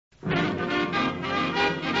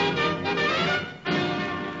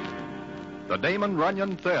Damon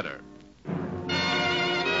Runyon Theater.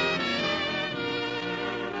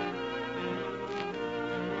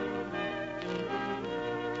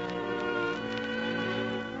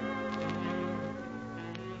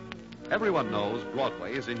 Everyone knows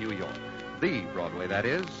Broadway is in New York. The Broadway, that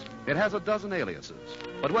is. It has a dozen aliases.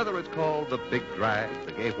 But whether it's called the Big Drag,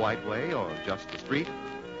 the Gay White Way, or just the Street,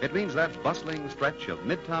 it means that bustling stretch of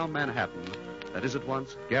midtown Manhattan that is at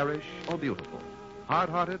once garish or beautiful,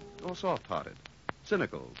 hard-hearted or soft-hearted,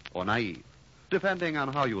 cynical or naive, depending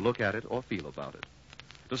on how you look at it or feel about it.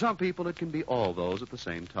 To some people, it can be all those at the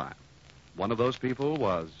same time. One of those people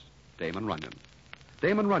was Damon Runyon.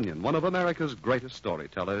 Damon Runyon, one of America's greatest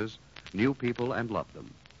storytellers, knew people and loved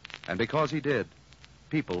them. And because he did,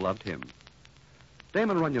 people loved him.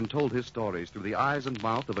 Damon Runyon told his stories through the eyes and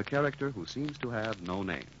mouth of a character who seems to have no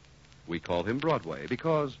name. We call him Broadway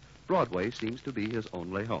because Broadway seems to be his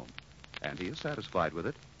only home. And he is satisfied with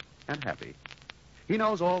it and happy. He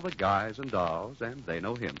knows all the guys and dolls, and they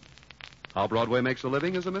know him. How Broadway makes a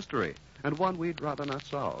living is a mystery, and one we'd rather not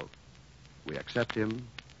solve. We accept him,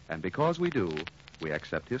 and because we do, we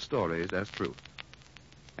accept his stories as truth.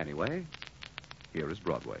 Anyway, here is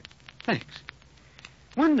Broadway. Thanks.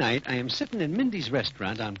 One night, I am sitting in Mindy's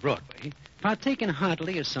restaurant on Broadway, partaking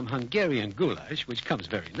heartily of some Hungarian goulash, which comes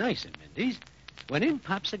very nice in Mindy's, when in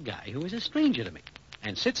pops a guy who is a stranger to me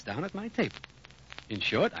and sits down at my table. In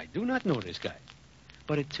short, I do not know this guy.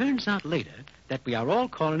 But it turns out later that we are all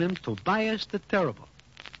calling him Tobias the Terrible.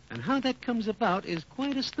 And how that comes about is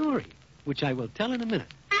quite a story, which I will tell in a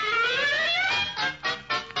minute.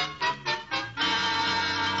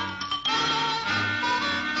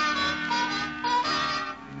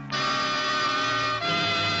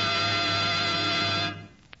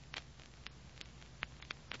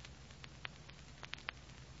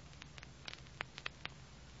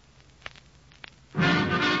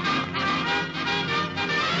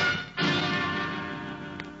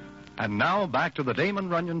 And now back to the Damon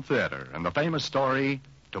Runyon Theater and the famous story,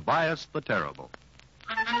 Tobias the Terrible.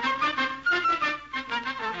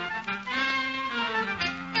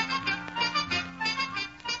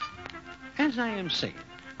 As I am saying,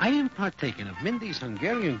 I am partaking of Mindy's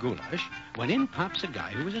Hungarian goulash when in pops a guy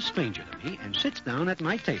who is a stranger to me and sits down at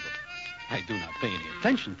my table. I do not pay any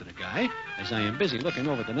attention to the guy, as I am busy looking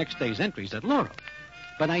over the next day's entries at Laurel.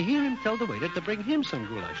 But I hear him tell the waiter to bring him some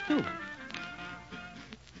goulash, too.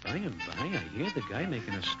 By and by, I hear the guy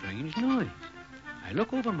making a strange noise. I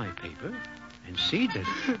look over my paper and see that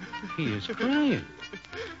he is crying.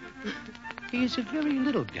 He is a very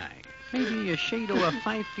little guy, maybe a shade over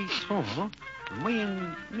 5 feet tall,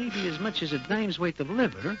 weighing maybe as much as a dime's worth of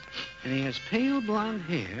liver, and he has pale blonde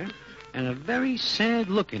hair and a very sad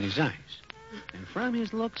look in his eyes. And from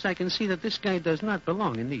his looks, I can see that this guy does not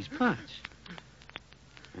belong in these parts.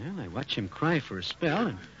 Well, I watch him cry for a spell,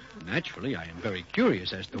 and naturally, I am very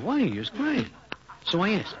curious as to why he is crying. So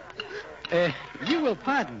I ask, you will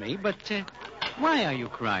pardon me, but why are you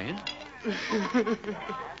crying?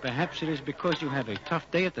 Perhaps it is because you have a tough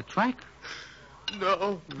day at the track?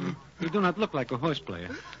 No. You do not look like a horse player.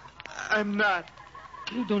 I'm not.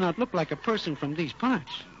 You do not look like a person from these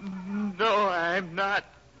parts. No, I'm not.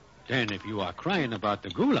 Then if you are crying about the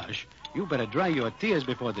goulash, you better dry your tears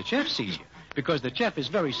before the chef sees you, because the chef is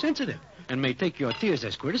very sensitive and may take your tears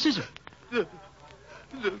as criticism. The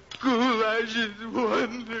goulash is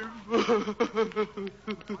wonderful.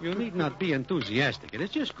 You need not be enthusiastic. It is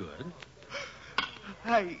just good.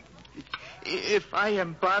 If I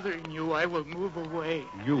am bothering you, I will move away.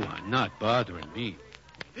 You are not bothering me.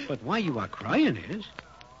 But why you are crying is...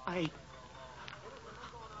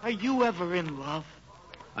 Are you ever in love?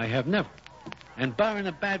 I have never. And barring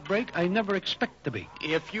a bad break, I never expect to be.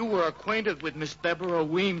 If you were acquainted with Miss Deborah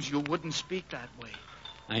Weems, you wouldn't speak that way.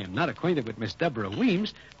 I am not acquainted with Miss Deborah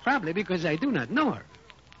Weems, probably because I do not know her.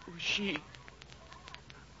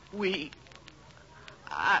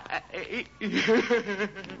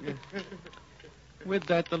 With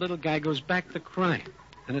that, the little guy goes back to crying.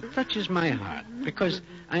 And it touches my heart, because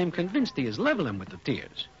I am convinced he is leveling with the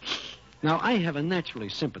tears. Now, I have a naturally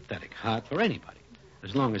sympathetic heart for anybody,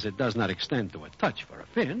 as long as it does not extend to a touch for a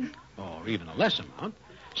fin, or even a less amount.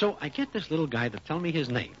 So I get this little guy to tell me his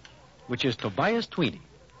name, which is Tobias Tweedy.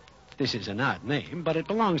 This is an odd name, but it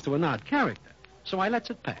belongs to an odd character, so I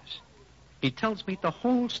lets it pass. He tells me the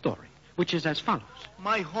whole story, which is as follows.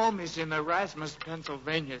 My home is in Erasmus,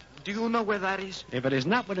 Pennsylvania. Do you know where that is? If it is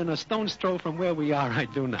not within a stone's throw from where we are, I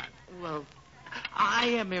do not. Well, I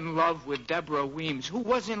am in love with Deborah Weems, who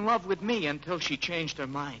was in love with me until she changed her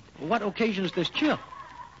mind. What occasions this chill?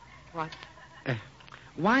 What?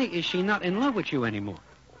 Why is she not in love with you anymore?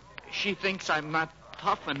 She thinks I'm not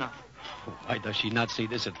tough enough. Why does she not see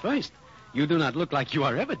this at first? You do not look like you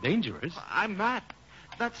are ever dangerous. I'm not.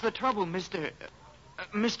 That's the trouble, Mr.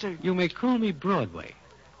 You may call me Broadway.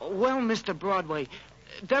 Well, Mr. Broadway,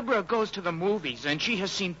 Deborah goes to the movies, and she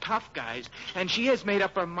has seen tough guys, and she has made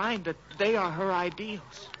up her mind that they are her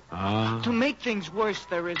ideals. To make things worse,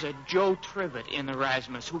 there is a Joe Trivet in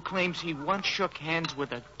Erasmus who claims he once shook hands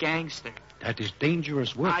with a gangster. That is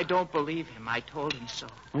dangerous work. I don't believe him. I told him so.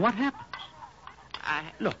 What happens?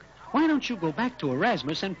 Look, why don't you go back to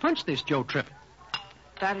Erasmus and punch this Joe Trivet?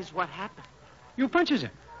 That is what happened. You punches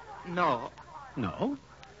him? No. No?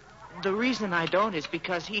 The reason I don't is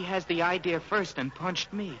because he has the idea first and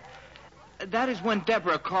punched me. That is when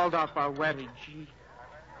Deborah called off our wedding. She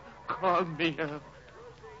called me a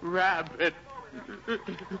rabbit.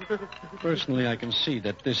 Personally, I can see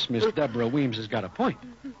that this Miss Deborah Weems has got a point.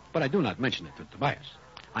 But I do not mention it to Tobias.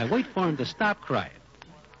 I wait for him to stop crying.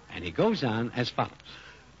 And he goes on as follows.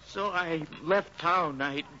 So I left town.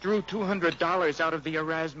 I drew $200 out of the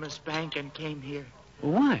Erasmus bank and came here.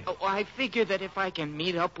 Why? Oh, I figure that if I can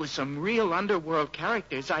meet up with some real underworld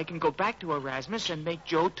characters, I can go back to Erasmus and make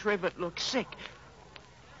Joe Trivet look sick.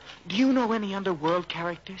 Do you know any underworld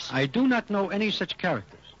characters? I do not know any such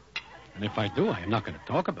characters. And if I do, I am not going to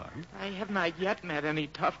talk about them. I have not yet met any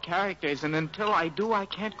tough characters, and until I do, I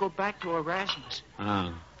can't go back to Erasmus.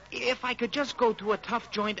 If I could just go to a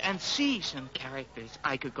tough joint and see some characters,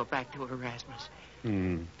 I could go back to Erasmus.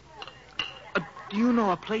 Do you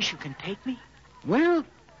know a place you can take me? Well,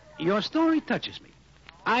 your story touches me.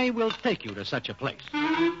 I will take you to such a place.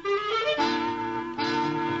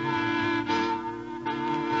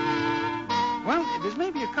 Well, it is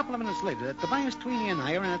maybe a couple of minutes later that Tobias Tweeny and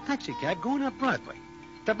I are in a taxicab going up Broadway.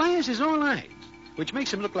 Tobias is all eyes, which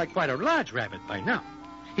makes him look like quite a large rabbit by now.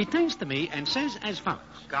 He turns to me and says as follows.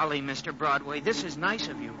 Golly, Mr. Broadway, this is nice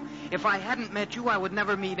of you. If I hadn't met you, I would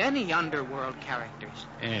never meet any underworld characters.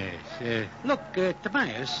 Yes. Look,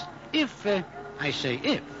 Tobias, if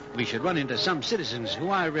we should run into some citizens who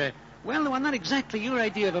are, who are not exactly your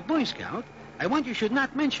idea of a Boy Scout, I want you should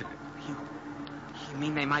not mention it. You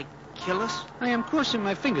mean they might kill us? I am crossing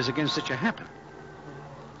my fingers against such a happen.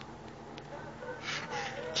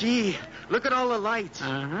 Gee, look at all the lights.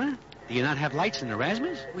 Uh-huh. Do you not have lights in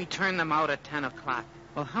Erasmus? We turn them out at 10 o'clock.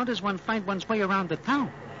 Well, how does one find one's way around the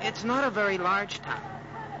town? It's not a very large town.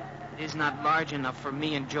 It is not large enough for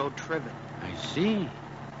me and Joe Trivet. I see.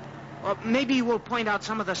 Well, maybe you will point out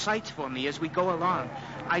some of the sights for me as we go along.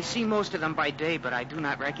 I see most of them by day, but I do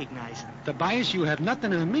not recognize them. Tobias, you have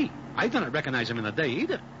nothing on me. I do not recognize him in the day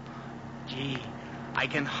either. Gee, I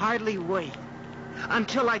can hardly wait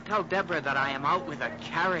until I tell Deborah that I am out with a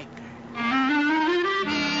character.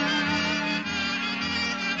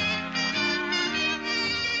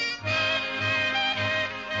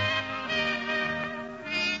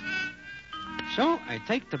 So I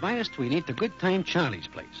take Tobias Tweeny to Good Time Charlie's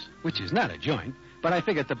place, which is not a joint, but I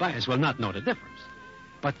figure Tobias will not know the difference.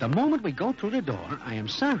 But the moment we go through the door, I am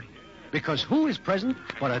sorry, because who is present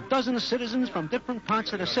but a dozen citizens from different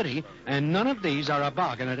parts of the city, and none of these are a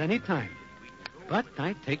bargain at any time. But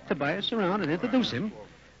I take Tobias around and introduce him.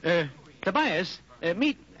 Tobias,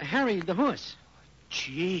 meet Harry the horse.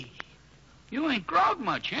 Gee. You ain't growled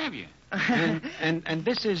much, have you? and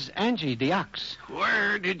this is Angie the ox.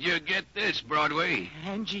 Where did you get this, Broadway?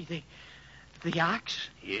 Angie the ox?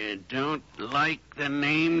 You don't like the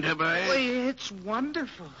name, Tobias? Well, it's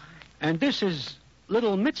wonderful. And this is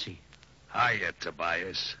little Mitzi. Hiya,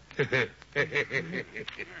 Tobias.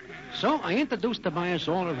 So I introduce Tobias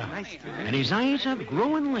all around. And his eyes are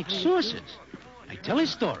growing like saucers. I tell his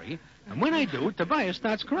story, and when I do, Tobias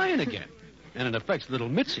starts crying again. And it affects little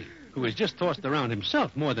Mitzi, who is just tossed around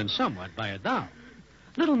himself more than somewhat by a doll.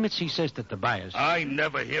 Little Mitzi says to Tobias, I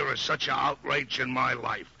never hear of such an outrage in my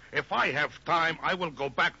life. If I have time, I will go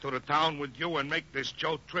back to the town with you and make this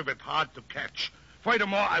Joe Trivet hard to catch.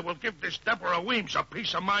 Furthermore, I will give this Deborah Weems a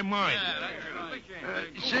piece of my mind.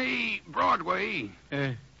 Say, Broadway.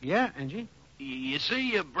 Yeah, Angie? You say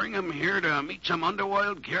you bring him here to meet some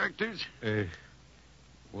underworld characters?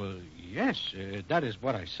 Well, yes, that is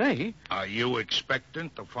what I say. Are you expecting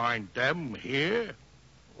to find them here?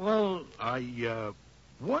 Well, I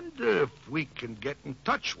wonder if we can get in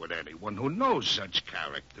touch with anyone who knows such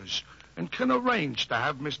characters and can arrange to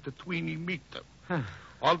have Mr. Tweeny meet them.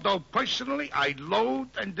 Although, personally, I loathe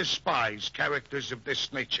and despise characters of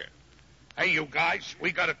this nature. Hey, you guys,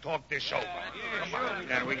 we got to talk this over. Come on.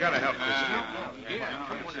 Yeah, we got to help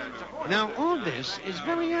this. Now, all this is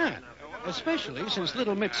very odd, especially since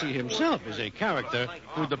little Mitzi himself is a character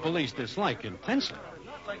who the police dislike intensely.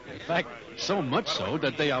 In fact, so much so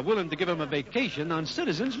that they are willing to give him a vacation on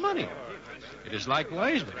citizens' money. It is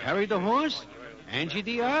likewise with Harry the horse, Angie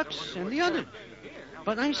the ox, and the others.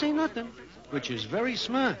 But I say nothing, which is very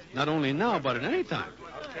smart, not only now, but at any time.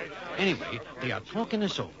 Anyway, they are talking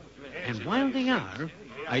us over. And while they are,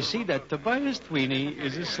 I see that Tobias Tweeny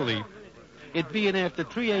is asleep. It being after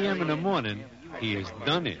 3 a.m. in the morning, he is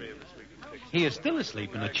done in. He is still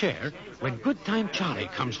asleep in a chair when Good Time Charlie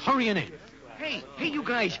comes hurrying in. Hey, you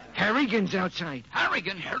guys. Harrigan's outside.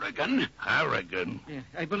 Harrigan? Harrigan. Yeah,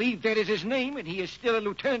 I believe that is his name, and he is still a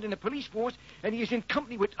lieutenant in the police force, and he is in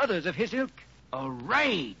company with others of his ilk. A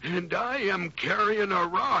raid. And I am carrying a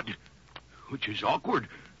rod, which is awkward,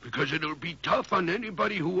 because it'll be tough on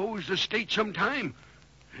anybody who owes the state some time.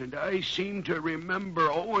 And I seem to remember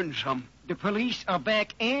owing some. The police are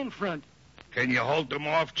back and front. Can you hold them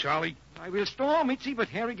off, Charlie? I will stall, Mitzi, but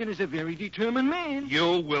Harrigan is a very determined man.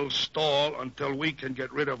 You will stall until we can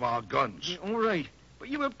get rid of our guns. Yeah, all right. But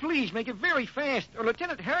you will please make it very fast, or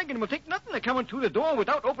Lieutenant Harrigan will take nothing to coming through the door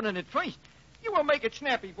without opening it first. You will make it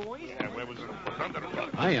snappy, boys.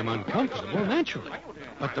 I am uncomfortable, naturally.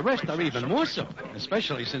 But the rest are even more so,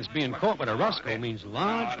 especially since being caught with a Roscoe means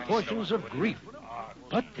large portions of grief.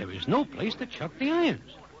 But there is no place to chuck the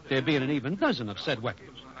irons, there being an even dozen of said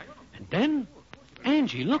weapons. And then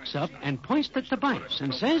Angie looks up and points to Tobias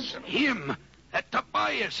and says, Him, that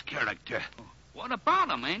Tobias character. What about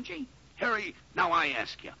him, Angie? Harry, now I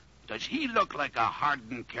ask you, does he look like a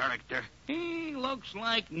hardened character? He looks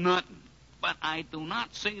like nothing. But I do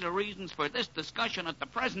not see the reasons for this discussion at the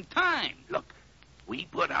present time. Look, we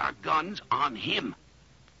put our guns on him.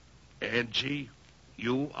 Angie,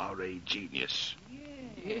 you are a genius.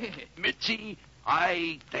 Yeah. Mitzi,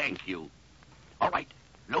 I thank you. All right,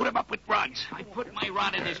 load him up with rods. I put my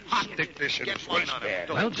rod in his pocket. Stick this in his one on him. waistband.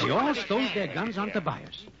 well, they all stowed their guns on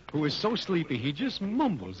Tobias, who is so sleepy he just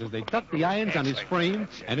mumbles as they tuck the irons on his frame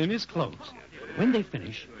and in his clothes. When they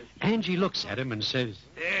finish, Angie looks at him and says,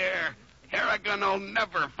 There, Harrigan will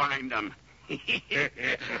never find him.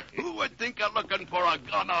 Who would think of looking for a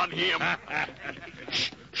gun on him?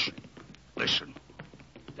 Shh. Listen.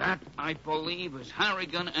 That, I believe, is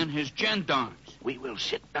Harrigan and his gendarmes. We will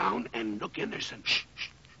sit down and look innocent. Shh.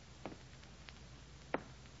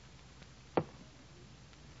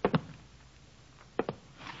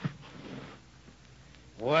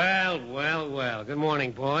 Well. Good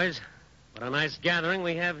morning, boys. What a nice gathering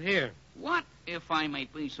we have here. What, if I may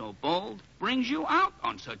be so bold, brings you out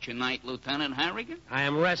on such a night, Lieutenant Harrigan? I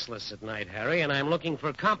am restless at night, Harry, and I'm looking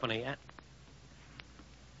for company.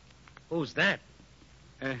 Who's that?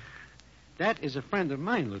 That is a friend of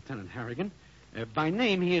mine, Lieutenant Harrigan. By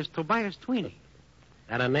name, he is Tobias Tweeny.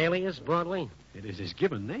 That an alias, Broadway? It is his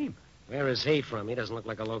given name. Where is he from? He doesn't look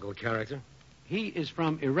like a local character. He is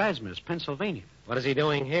from Erasmus, Pennsylvania. What is he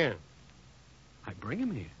doing here? I bring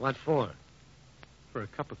him here. What for? For a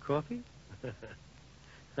cup of coffee?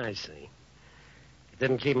 I see. It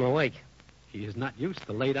didn't keep him awake. He is not used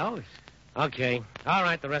to late hours. Okay. All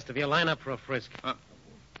right, the rest of you, line up for a frisk. A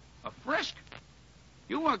frisk?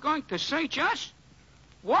 You are going to search us?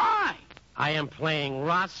 Why? I am playing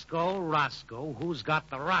Roscoe, who's got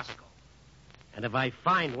the Roscoe. And if I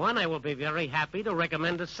find one, I will be very happy to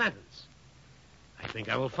recommend a sentence. I think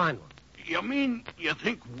I will find one. You mean you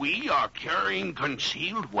think we are carrying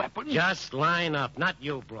concealed weapons? Just line up. Not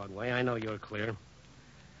you, Broadway. I know you're clear.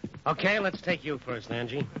 Okay, let's take you first,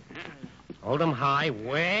 Angie. Hold 'em high,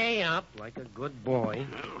 way up, like a good boy.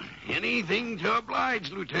 Well, anything to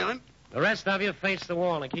oblige, Lieutenant. The rest of you face the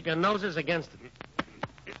wall and keep your noses against it.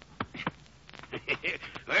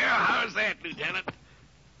 Well, how's that, Lieutenant?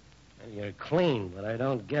 You're clean, but I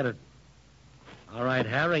don't get it. All right,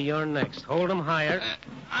 Harry, you're next. Hold 'em higher.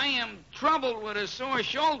 I am troubled with a sore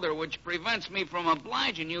shoulder, which prevents me from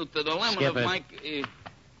obliging you to the limit Skip of it. my...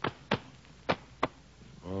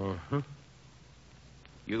 Uh-huh.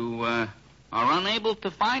 You, are unable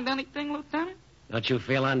to find anything, Lieutenant? Don't you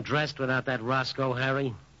feel undressed without that Roscoe,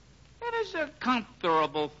 Harry? It is a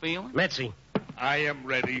comfortable feeling. Mitzi. I am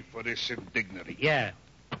ready for this indignity. Yeah.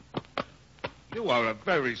 You are a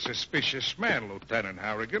very suspicious man, Lieutenant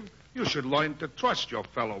Harrigan. You should learn to trust your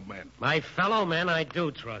fellow men. My fellow men, I do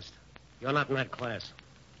trust. You're not in that class.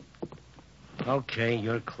 Okay,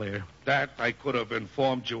 you're clear. That I could have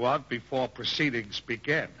informed you of before proceedings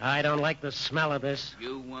began. I don't like the smell of this.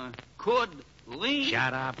 You, could leave.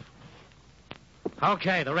 Shut up.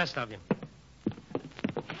 Okay, the rest of you.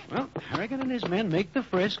 Well, Harrigan and his men make the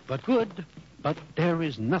frisk, but good. But there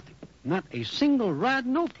is nothing. Not a single rod,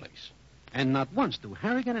 no place. And not once do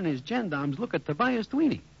Harrigan and his gendarmes look at Tobias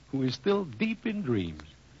Tweeny, who is still deep in dreams.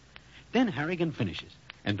 Then Harrigan finishes.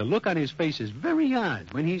 And the look on his face is very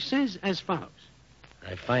odd when he says as follows.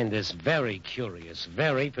 I find this very curious,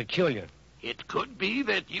 very peculiar. It could be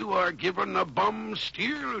that you are given a bum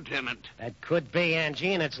steer, Lieutenant. That could be,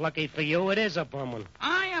 Angie, and it's lucky for you it is a bum one.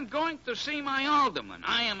 I am going to see my alderman.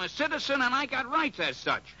 I am a citizen, and I got rights as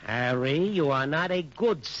such. Harry, you are not a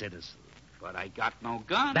good citizen. But I got no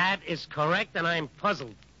gun. That is correct, and I'm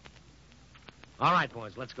puzzled. All right,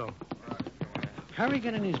 boys, let's go.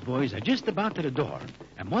 Harrigan and his boys are just about to the door,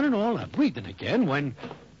 and one and all are breathing again when...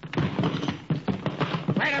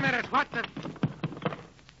 Wait a minute, what the...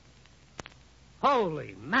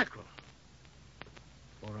 Holy mackerel.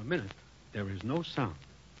 For a minute, there is no sound,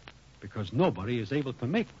 because nobody is able to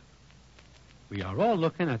make one. We are all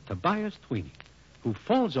looking at Tobias Tweeny, who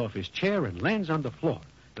falls off his chair and lands on the floor,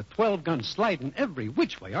 the 12-gun sliding every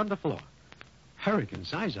which way on the floor.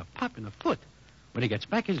 Harrigan's eyes are popping a foot when he gets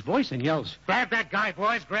back his voice and yells, Grab that guy,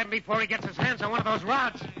 boys. Grab him before he gets his hands on one of those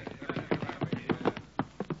rods.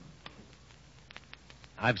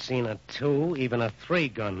 I've seen a 2, even a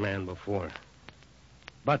 3-gun man before.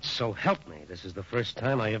 But so help me, this is the first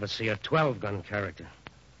time I ever see a 12-gun character.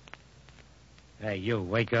 Hey, you,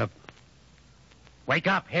 wake up. Wake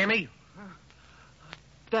up, hear me?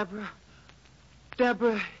 Deborah.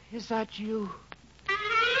 Deborah, is that you?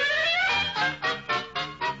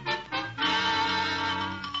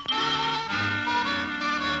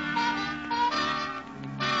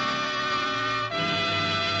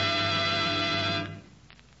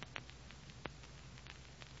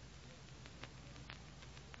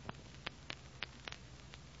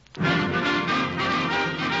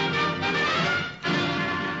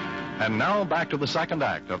 And now back to the second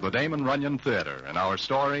act of the Damon Runyon Theater in our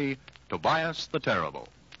story, Tobias the Terrible.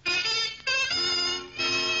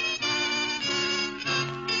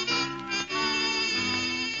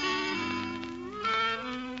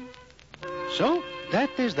 So, that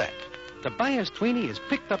is that. Tobias Tweeny is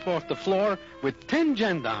picked up off the floor with 10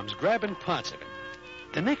 gendarmes grabbing parts of him.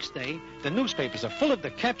 The next day, the newspapers are full of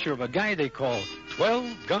the capture of a guy they call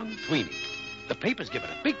 12-Gun Tweeny. The papers give it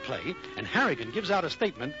a big play, and Harrigan gives out a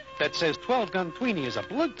statement that says 12-Gun Tweeny is a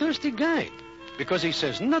bloodthirsty guy because he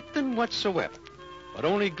says nothing whatsoever, but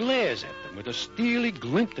only glares at them with a steely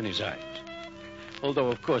glint in his eyes. Although,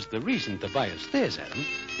 of course, the reason Tobias stares at him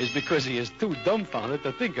is because he is too dumbfounded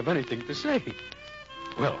to think of anything to say.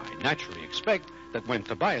 Well, I naturally expect that when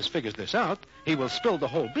Tobias figures this out, he will spill the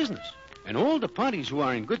whole business. And all the parties who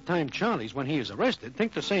are in Good Time Charlie's when he is arrested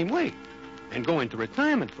think the same way and go into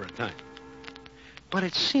retirement for a time. But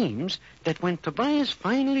it seems that when Tobias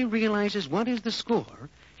finally realizes what is the score,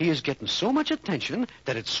 he is getting so much attention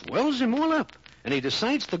that it swells him all up, and he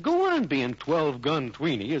decides to go on being 12-Gun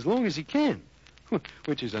Tweeny as long as he can,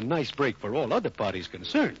 which is a nice break for all other parties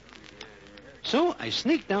concerned. So I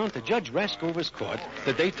sneak down to Judge Raskover's court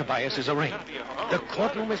the day Tobias is arraigned. The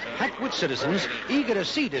courtroom is packed with citizens eager to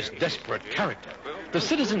see this desperate character. The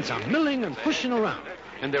citizens are milling and pushing around,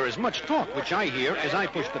 and there is much talk, which I hear as I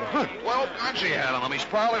push to the front. Well, guns he had on him. He's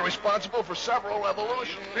probably responsible for several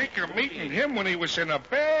revolutions. Think you're meeting him when he was in a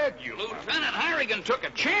bad youth. Lieutenant Harrigan took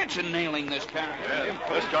a chance in nailing this character. Yeah,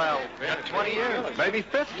 this guy'll get 20 years, maybe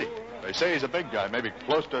 50. They say he's a big guy, maybe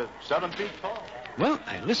close to 7 feet tall. Well,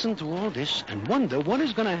 I listen to all this and wonder what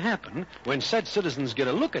is going to happen when said citizens get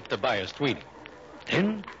a look at Tobias Tweeny.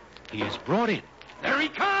 Then he is brought in. There he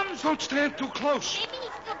comes. Don't stand too close. Maybe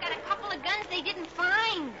he's still got a couple of guns they didn't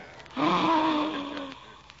find.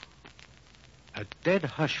 A dead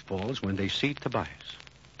hush falls when they see Tobias.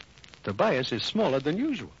 Tobias is smaller than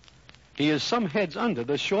usual. He is some heads under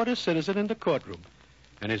the shortest citizen in the courtroom,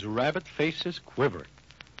 and his rabbit face is quivering.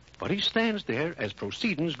 But he stands there as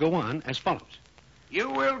proceedings go on as follows. You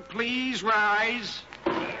will please rise.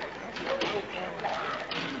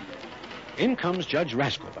 In comes Judge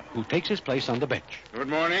Raskover, who takes his place on the bench. Good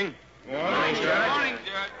morning. Morning, Judge.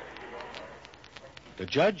 The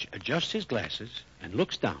judge adjusts his glasses and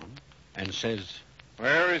looks down and says,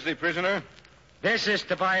 Where is the prisoner? This is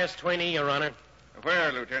Tobias Tweeny, Your Honor.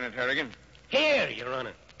 Where, Lieutenant Harrigan? Here, Your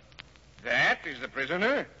Honor. That is the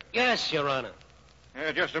prisoner? Yes, Your Honor.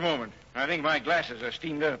 Just a moment. I think my glasses are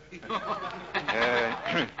steamed up.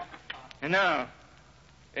 And now,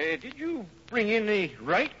 did you bring in the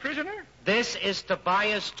right prisoner? This is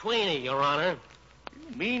Tobias Tweeny, Your Honor.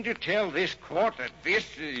 You mean to tell this court that this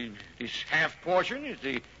half portion is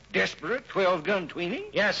the desperate 12-gun Tweeny?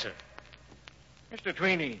 Yes, sir. Mr.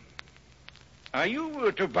 Tweeny, are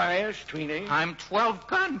you Tobias Tweeny? I'm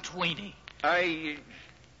 12-Gun Tweeny.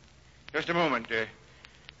 Just a moment.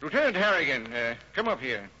 Lieutenant Harrigan, come up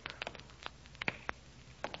here.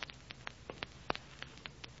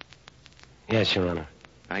 Yes, Your Honor.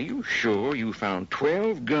 Are you sure you found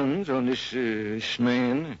 12 guns on this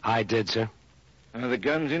man? I did, sir. Are the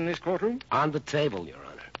guns in this courtroom? On the table, Your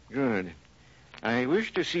Honor. Good. I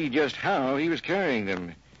wish to see just how he was carrying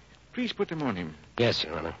them. Please put them on him. Yes,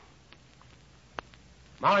 Your Honor.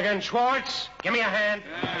 Mulligan, Schwartz, give me a hand.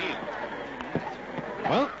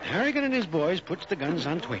 Well, Harrigan and his boys puts the guns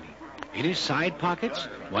on Tweeny. In his side pockets,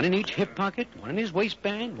 one in each hip pocket, one in his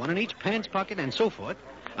waistband, one in each pants pocket, and so forth,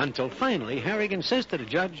 until finally Harrigan says to the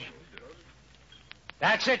judge,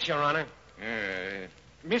 That's it, Your Honor.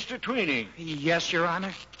 Mr. Tweeny. Yes, Your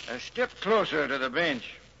Honor. Step closer to the bench.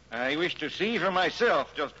 I wish to see for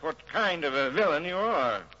myself just what kind of a villain you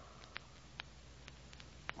are.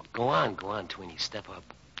 Well, go on, Tweeny, step up.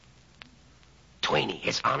 Tweeny,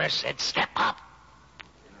 His Honor said step up.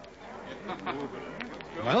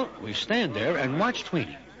 Well, we stand there and watch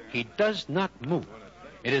Tweeny. He does not move.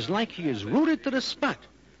 It is like he is rooted to the spot.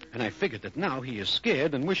 And I figured that now he is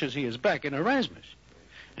scared and wishes he is back in Erasmus.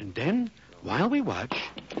 And then, while we watch,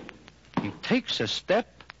 he takes a step,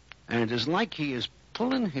 and it is like he is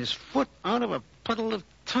pulling his foot out of a puddle of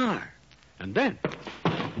tar. And then...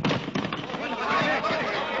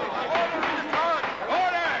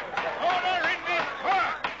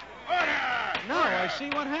 Now I see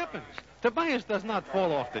what happens. Tobias does not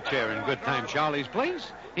fall off the chair in Good Time Charlie's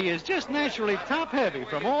place. He is just naturally top-heavy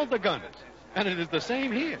from all the guns. And it is the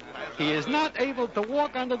same here. He is not able to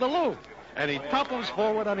walk under the load, and he topples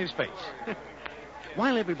forward on his face.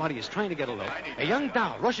 While everybody is trying to get a look, a young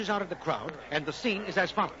doll rushes out of the crowd, and the scene is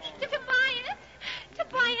as follows. Tobias!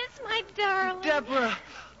 Tobias, my darling. Deborah.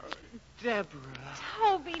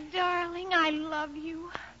 Toby, darling, I love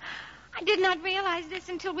you. I did not realize this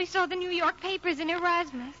until we saw the New York papers in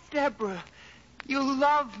Erasmus. Deborah, you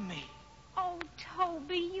love me. Oh,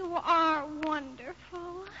 Toby, you are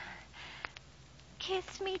wonderful.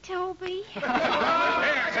 Kiss me, Toby.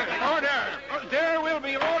 Order! There will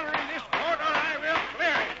be order in this court, or I will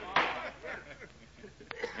clear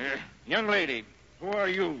it. Young lady, who are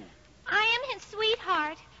you? I am his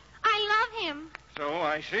sweetheart. I love him. So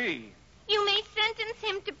I see. You may sentence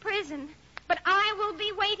him to prison, but I will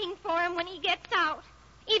be waiting for him when he gets out,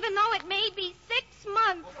 even though it may be 6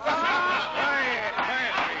 months.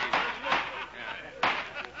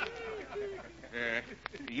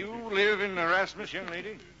 You live in Erasmus, young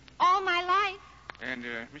lady? All my life. And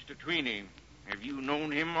Mr. Tweeny, have you known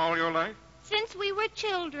him all your life? Since we were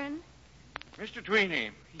children. Mr.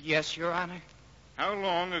 Tweeny. Yes, Your Honor. How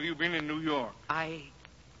long have you been in New York?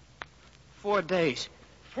 4 days.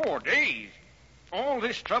 4 days? All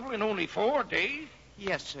this trouble in only 4 days?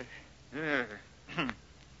 Yes, sir.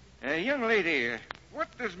 Young lady,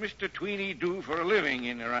 what does Mr. Tweeny do for a living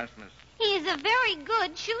in Erasmus? He is a very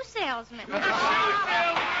good shoe salesman.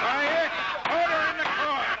 Quiet! Order in the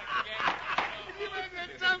court!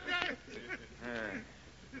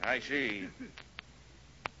 I see.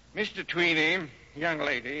 Mr. Tweeny, young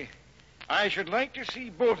lady, I should like to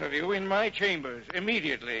see both of you in my chambers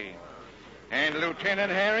immediately. And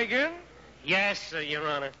Lieutenant Harrigan? Yes, Your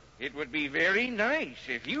Honor. It would be very nice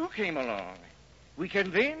if you came along. We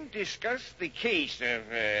can then discuss the case of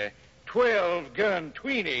 12-gun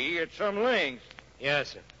Tweeny at some length. Yes,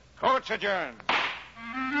 sir. Court's adjourned.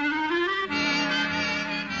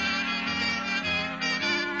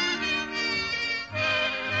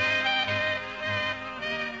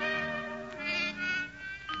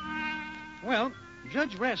 Well,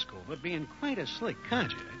 Judge Raskover, being quite a slick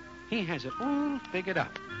codger, he has it all figured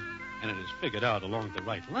out. And it is figured out along the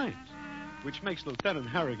right lines, which makes Lieutenant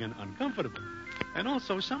Harrigan uncomfortable, and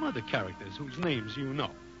also some other characters whose names you know.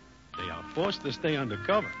 They are forced to stay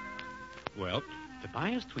undercover. Well,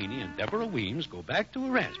 Tobias Tweeny and Deborah Weems go back to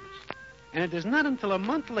Erasmus, and it is not until a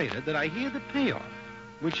month later that I hear the payoff,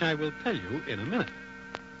 which I will tell you in a minute.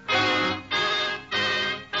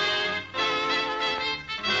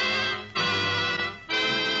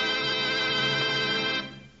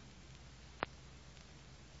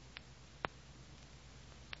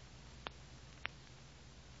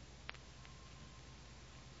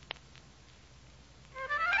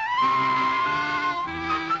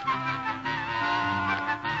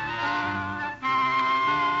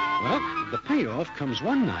 The payoff comes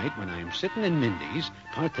one night when I am sitting in Mindy's,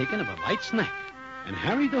 partaking of a light snack, and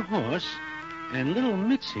Harry the horse and little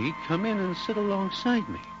Mitzi come in and sit alongside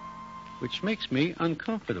me, which makes me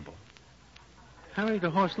uncomfortable. Harry the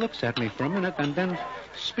horse looks at me for a minute and then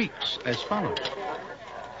speaks as follows.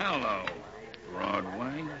 Hello,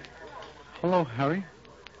 Broadway. Hello, Harry.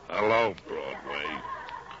 Hello, Broadway.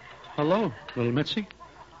 Hello, little Mitzi.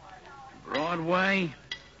 Broadway,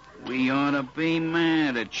 we ought to be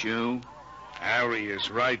mad at you. Harry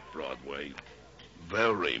is right, Broadway.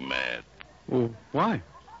 very mad. Well, why?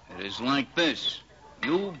 It is like this.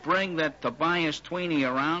 You bring that Tobias Tweeny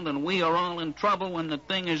around, and we are all in trouble when the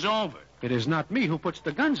thing is over. It is not me who puts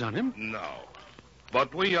the guns on him. No.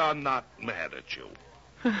 But we are not mad at you.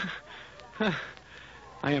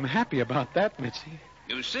 I am happy about that, Mitzi.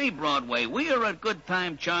 You see, Broadway, we were at Good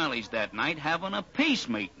Time Charlie's that night having a peace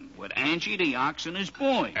meeting with Angie the Ox and his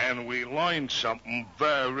boys. And we learned something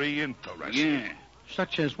very interesting. Yeah.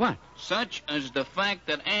 Such as what? Such as the fact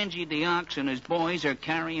that Angie the Ox and his boys are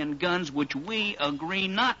carrying guns which we agree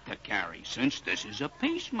not to carry, since this is a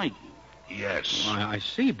peace meeting. Yes. I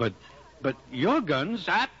see, but your guns...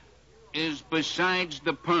 That is besides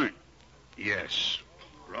the point. Yes.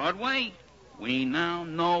 Broadway, we now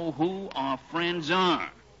know who our friends are.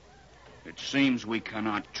 It seems we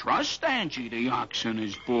cannot trust Angie the Ox and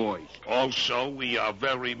his boys. Also, we are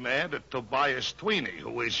very mad at Tobias Tweeny,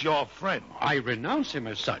 who is your friend. I renounce him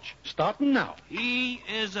as such, starting now. He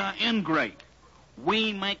is an ingrate.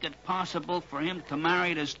 We make it possible for him to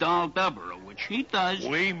marry this doll Deborah, which he does.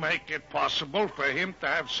 We make it possible for him to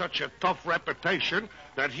have such a tough reputation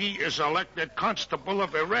that he is elected constable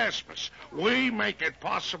of Erasmus. We make it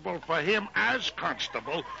possible for him as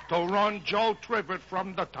constable to run Joe Trivett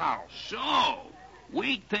from the town. So,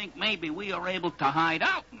 we think maybe we are able to hide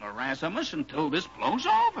out in Erasmus until this blows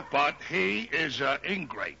over. But he is an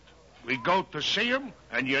ingrate. We go to see him,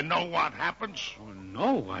 and you know what happens? Oh,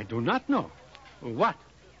 no, I do not know. What?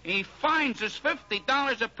 He fines us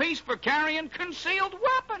 $50 apiece for carrying concealed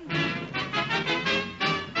weapons.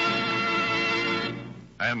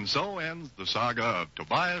 And so ends the saga of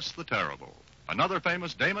Tobias the Terrible, another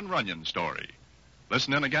famous Damon Runyon story.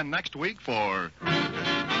 Listen in again next week for the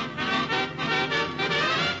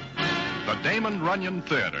Damon Runyon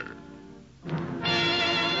Theater.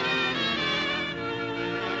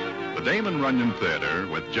 The Damon Runyon Theater,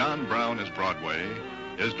 with John Brown as Broadway,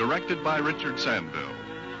 is directed by Richard Sandville,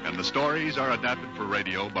 and the stories are adapted for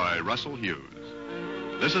radio by Russell Hughes.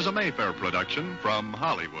 This is a Mayfair production from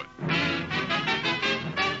Hollywood.